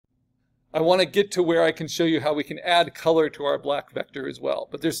I want to get to where I can show you how we can add color to our black vector as well.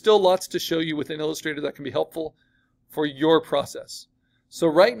 But there's still lots to show you within Illustrator that can be helpful for your process. So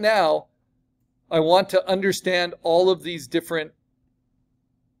right now, I want to understand all of these different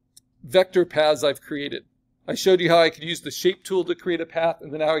vector paths I've created. I showed you how I could use the shape tool to create a path,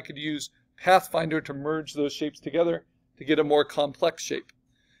 and then how I could use Pathfinder to merge those shapes together to get a more complex shape.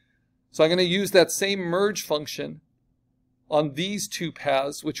 So I'm going to use that same merge function on these two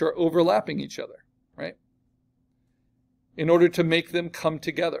paths, which are overlapping each other, right? In order to make them come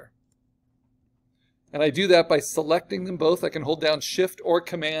together. And I do that by selecting them both. I can hold down Shift or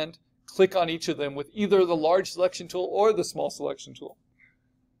Command, click on each of them with either the large selection tool or the small selection tool,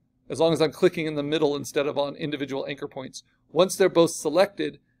 as long as I'm clicking in the middle instead of on individual anchor points. Once they're both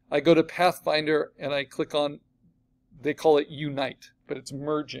selected, I go to Pathfinder and I click on, they call it Unite, but it's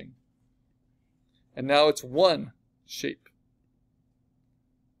merging. And now it's one shape.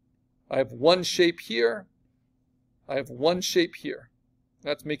 I have one shape here. I have one shape here.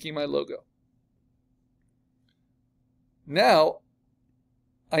 That's making my logo. Now,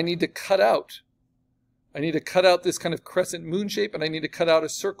 I need to cut out. I need to cut out this kind of crescent moon shape, and I need to cut out a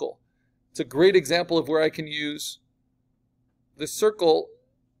circle. It's a great example of where I can use the circle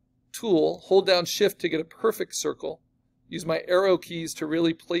tool, hold down Shift to get a perfect circle, use my arrow keys to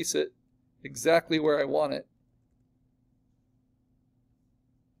really place it exactly where I want it.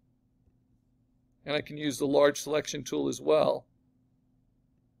 And I can use the large selection tool as well.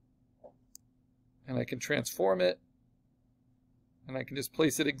 And I can transform it. And I can just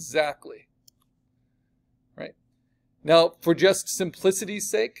place it exactly. Right? Now, for just simplicity's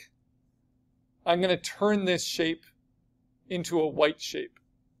sake, I'm going to turn this shape into a white shape.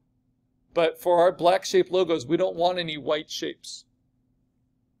 But for our black shape logos, we don't want any white shapes.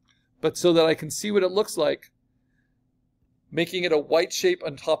 But so that I can see what it looks like, making it a white shape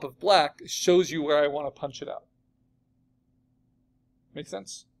on top of black shows you where I want to punch it out. Make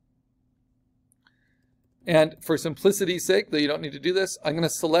sense? And for simplicity's sake, though you don't need to do this, I'm going to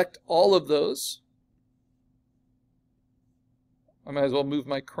select all of those. I might as well move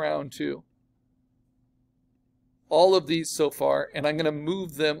my crown too. All of these so far, and I'm going to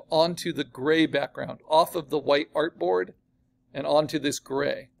move them onto the gray background, off of the white artboard and onto this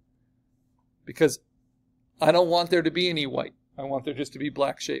gray. Because I don't want there to be any white. I want there just to be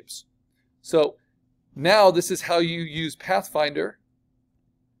black shapes. So now this is how you use Pathfinder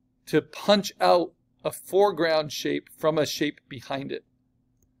to punch out a foreground shape from a shape behind it.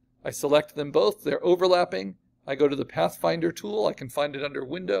 I select them both. They're overlapping. I go to the Pathfinder tool. I can find it under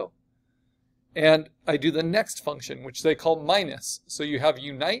Window. And I do the next function, which they call minus. So you have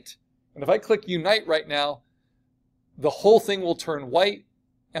Unite. And if I click Unite right now, the whole thing will turn white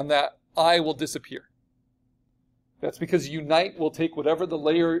and that eye will disappear. That's because Unite will take whatever the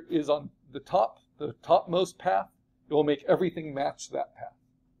layer is on the topmost path. It will make everything match that path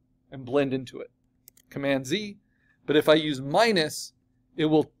and blend into it. Command Z. But if I use minus, it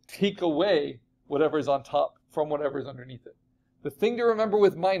will take away whatever is on top from whatever is underneath it. The thing to remember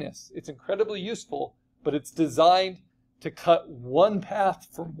with minus, it's incredibly useful, but it's designed to cut one path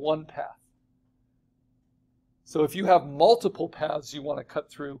from one path. So if you have multiple paths you want to cut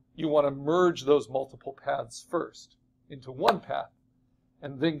through, you want to merge those multiple paths first into one path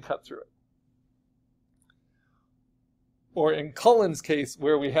and then cut through it. Or in Cullen's case,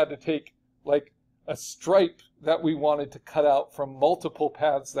 where we had to take like a stripe that we wanted to cut out from multiple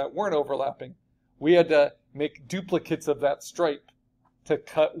paths that weren't overlapping, we had to make duplicates of that stripe to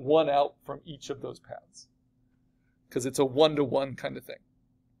cut one out from each of those paths, because it's a one-to-one kind of thing.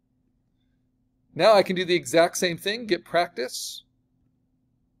 Now I can do the exact same thing, get practice,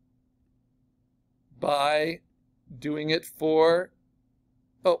 by doing it for,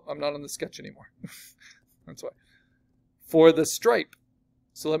 oh, I'm not on the sketch anymore. That's why. For the stripe.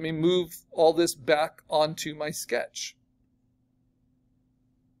 So let me move all this back onto my sketch.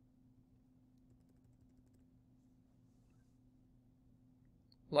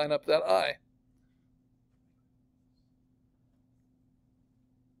 Line up that eye.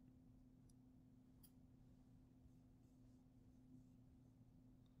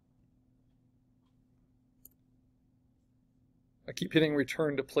 I keep hitting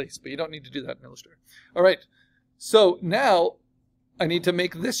return to place, but you don't need to do that in Illustrator. All right, so now I need to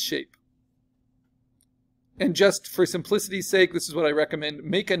make this shape. And just for simplicity's sake, this is what I recommend.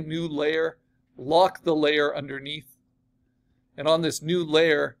 Make a new layer, lock the layer underneath. And on this new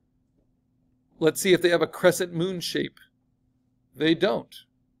layer, let's see if they have a crescent moon shape. They don't.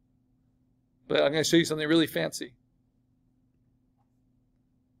 But I'm going to show you something really fancy.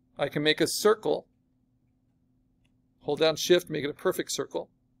 I can make a circle. Hold down Shift, make it a perfect circle.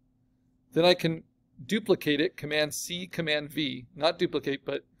 Then I can duplicate it, Command C, Command V, not duplicate,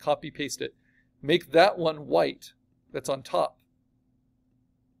 but copy paste it. Make that one white that's on top.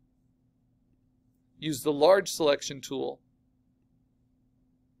 Use the large selection tool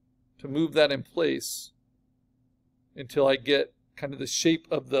to move that in place until I get kind of the shape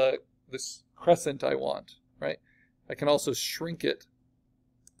of this crescent I want, right? I can also shrink it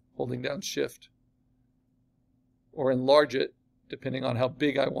holding down Shift or enlarge it depending on how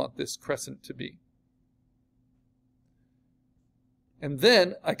big I want this crescent to be. And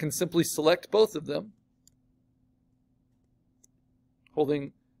then I can simply select both of them,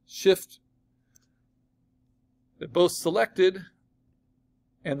 holding Shift. They're both selected,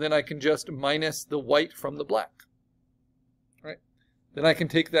 and then I can just minus the white from the black. Right? Then I can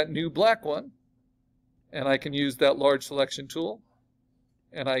take that new black one, and I can use that large selection tool,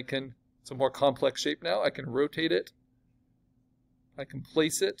 and I can, it's a more complex shape now, I can rotate it, I can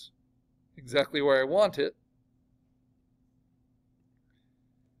place it exactly where I want it,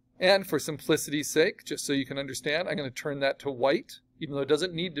 and for simplicity's sake, just so you can understand, I'm going to turn that to white, even though it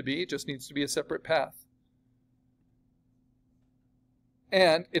doesn't need to be, it just needs to be a separate path.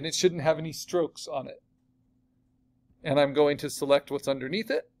 And it shouldn't have any strokes on it. And I'm going to select what's underneath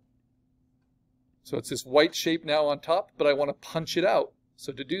it. So it's this white shape now on top, but I want to punch it out.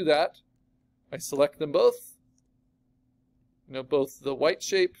 So to do that, I select them both. You know, both the white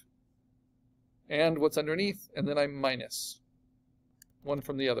shape and what's underneath, and then I minus one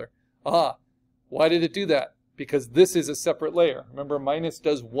from the other. Ah, why did it do that? Because this is a separate layer. Remember, minus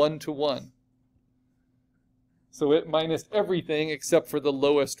does 1 to 1. So it minused everything except for the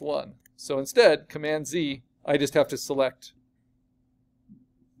lowest one. So instead, Command Z, I just have to select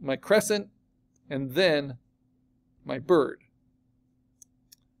my crescent and then my bird.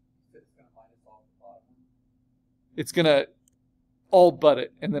 It's going to all but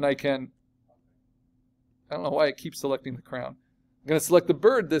it, and then I can, I don't know why I keep selecting the crown. I'm going to select the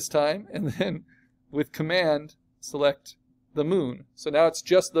bird this time, and then with Command, select the moon. So now it's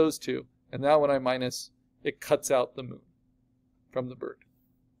just those two, and now when I minus, it cuts out the moon from the bird.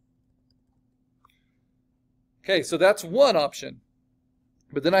 Okay, so that's one option.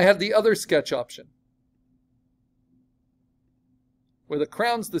 But then I had the other sketch option, where the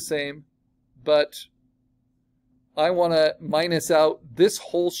crown's the same, but I want to minus out this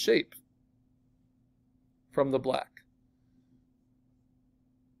whole shape from the black.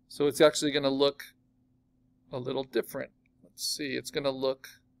 So it's actually going to look a little different. Let's see, it's going to look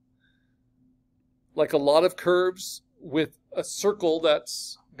like a lot of curves with a circle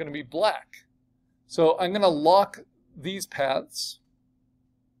that's going to be black. So I'm going to lock these paths.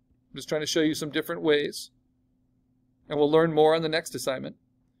 I'm just trying to show you some different ways. And we'll learn more on the next assignment.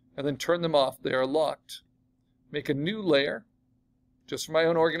 And then turn them off. They are locked. Make a new layer, just for my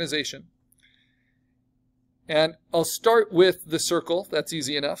own organization. And I'll start with the circle. That's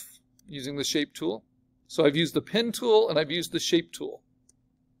easy enough, using the shape tool. So I've used the pen tool and I've used the shape tool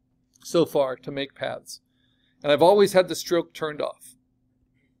so far to make paths. And I've always had the stroke turned off.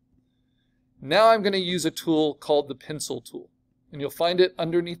 Now I'm going to use a tool called the pencil tool. And you'll find it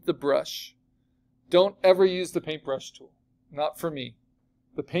underneath the brush. Don't ever use the paintbrush tool. Not for me.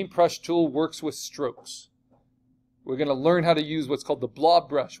 The paintbrush tool works with strokes. We're going to learn how to use what's called the blob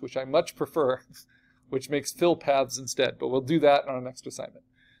brush, which I much prefer, which makes fill paths instead. But we'll do that on our next assignment.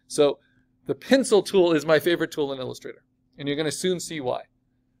 So the pencil tool is my favorite tool in Illustrator. And you're going to soon see why.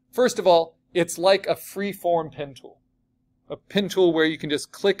 First of all, it's like a free-form pen tool. A pen tool where you can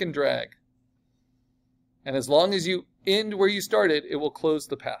just click and drag. And as long as you end where you started, it will close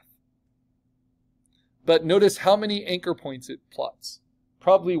the path. But notice how many anchor points it plots.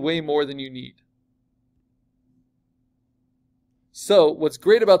 Probably way more than you need. So what's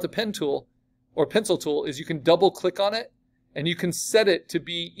great about the pen tool or pencil tool is you can double click on it and you can set it to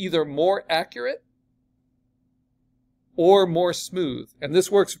be either more accurate or more smooth. And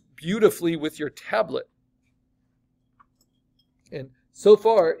this works beautifully with your tablet. And so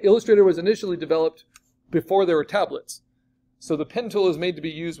far, Illustrator was initially developed before there were tablets. So the pen tool is made to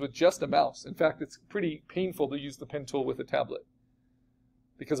be used with just a mouse. In fact, it's pretty painful to use the pen tool with a tablet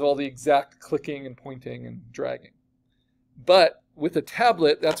because of all the exact clicking and pointing and dragging. But with a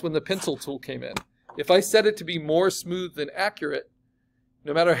tablet, that's when the pencil tool came in. If I set it to be more smooth than accurate,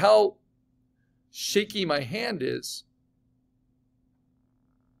 no matter how shaky my hand is,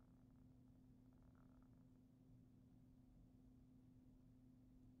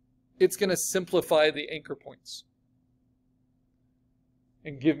 it's going to simplify the anchor points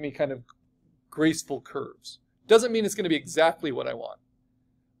and give me kind of graceful curves. Doesn't mean it's going to be exactly what I want,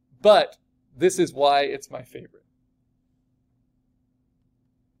 but this is why it's my favorite.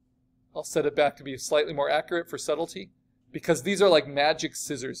 I'll set it back to be slightly more accurate for subtlety, because these are like magic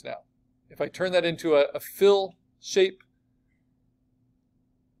scissors now. If I turn that into a fill shape,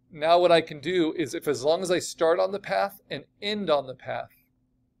 now what I can do is, if as long as I start on the path and end on the path,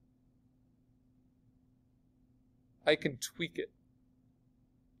 I can tweak it.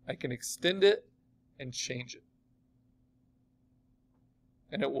 I can extend it and change it.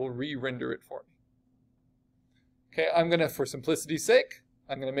 And it will re-render it for me. Okay, I'm going to, for simplicity's sake,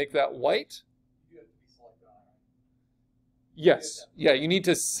 I'm going to make that white. You have to be selected on it. Yes. Yeah, you need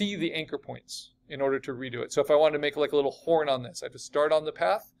to see the anchor points in order to redo it. So if I wanted to make like a little horn on this, I have to start on the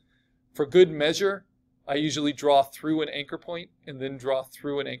path. For good measure, I usually draw through an anchor point and then draw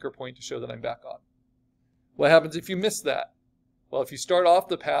through an anchor point to show that I'm back on. What happens if you miss that? Well, if you start off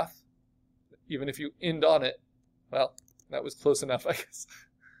the path, even if you end on it, well, that was close enough, I guess.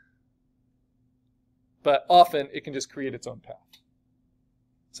 But often it can just create its own path.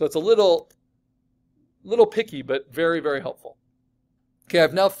 So it's a little picky, but very, very helpful. Okay,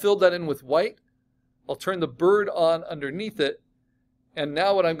 I've now filled that in with white. I'll turn the bird on underneath it. And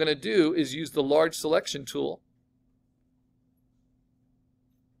now what I'm going to do is use the large selection tool,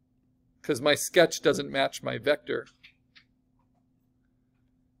 because my sketch doesn't match my vector.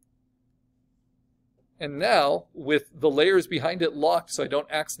 And now, with the layers behind it locked so I don't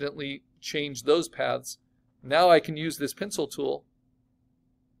accidentally change those paths, now I can use this pencil tool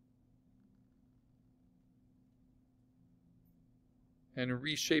and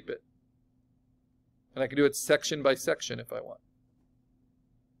reshape it. And I can do it section by section if I want.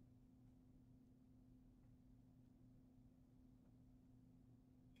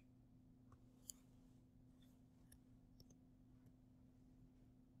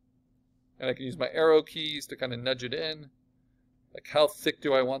 And I can use my arrow keys to kind of nudge it in. Like, how thick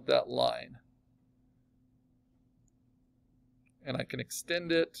do I want that line? And I can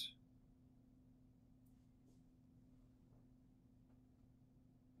extend it.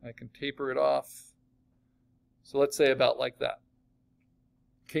 I can taper it off. So let's say about like that.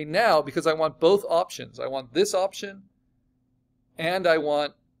 Okay, now, because I want both options, I want this option and I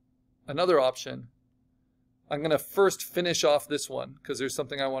want another option, I'm going to first finish off this one because there's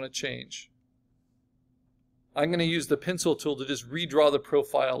something I want to change. I'm going to use the pencil tool to just redraw the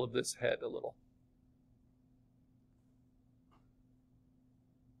profile of this head a little.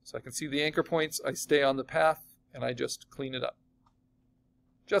 So I can see the anchor points, I stay on the path, and I just clean it up.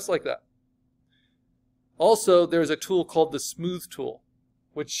 Just like that. Also, there's a tool called the smooth tool,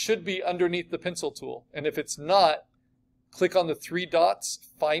 which should be underneath the pencil tool. And if it's not, click on the 3 dots,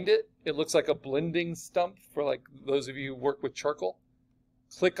 find it. It looks like a blending stump for like those of you who work with charcoal.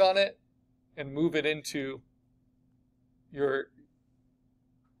 Click on it and move it into your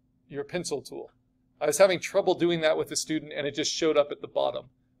pencil tool. I was having trouble doing that with the student and it just showed up at the bottom.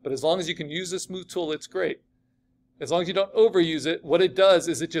 But as long as you can use the smooth tool, it's great. As long as you don't overuse it, what it does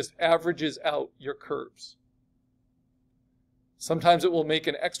is it just averages out your curves. Sometimes it will make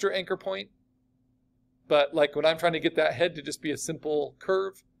an extra anchor point, but like when I'm trying to get that head to just be a simple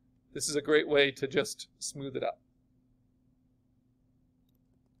curve, this is a great way to just smooth it out.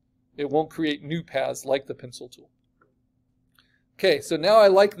 It won't create new paths like the pencil tool. Okay, so now I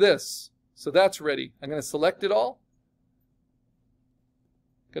like this. So that's ready. I'm going to select it all.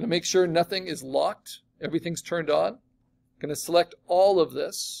 Going to make sure nothing is locked. Everything's turned on. Going to select all of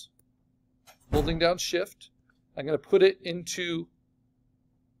this, holding down Shift. I'm going to put it into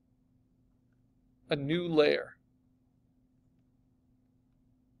a new layer.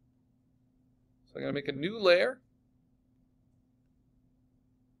 So I'm going to make a new layer.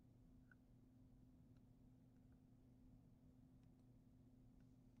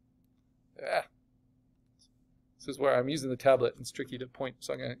 Ah. This is where I'm using the tablet. It's tricky to point,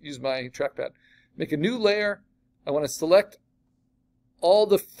 so I'm going to use my trackpad. Make a new layer. I want to select all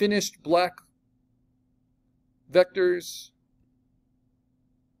the finished black vectors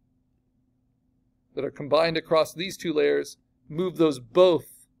that are combined across these 2 layers. Move those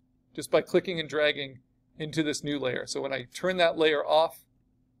both just by clicking and dragging into this new layer. So when I turn that layer off,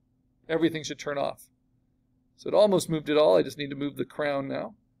 everything should turn off. So it almost moved it all. I just need to move the crown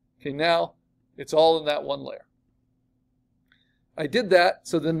now. Okay, now it's all in that one layer. I did that,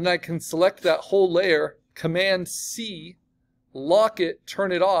 so then I can select that whole layer, Command C, lock it,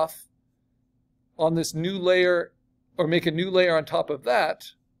 turn it off on this new layer, or make a new layer on top of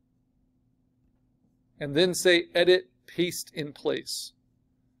that, and then say Edit, Paste in Place.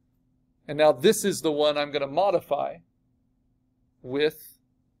 And now this is the one I'm going to modify with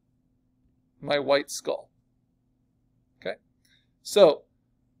my white skull. Okay, so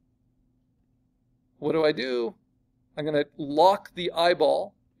what do? I'm going to lock the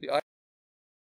eyeball